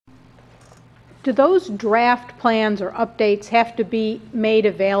Do those draft plans or updates have to be made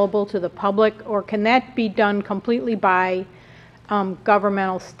available to the public, or can that be done completely by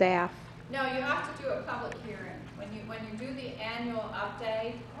governmental staff? No, you have to do a public hearing. When you do the annual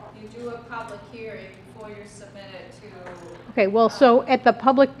update, you do a public hearing before you submit it to. Okay, well, so at the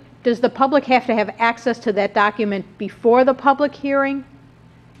public, does the public have to have access to that document before the public hearing?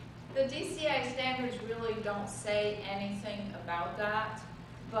 The DCA standards really don't say anything about that,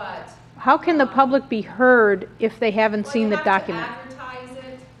 but. How can the public be heard if they haven't seen the document? You have to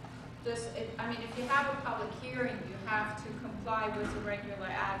advertise it. I mean, if you have a public hearing, you have to comply with the regular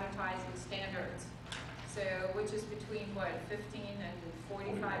advertising standards. So, which is between what, 15 and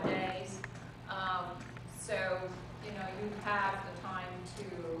 45 days. So, you know, you have the time to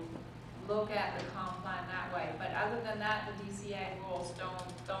look at the comp plan that way. But other than that, the DCA rules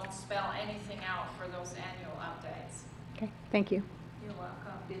don't spell anything out for those annual updates. Okay, thank you. You're welcome.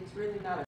 It's really not a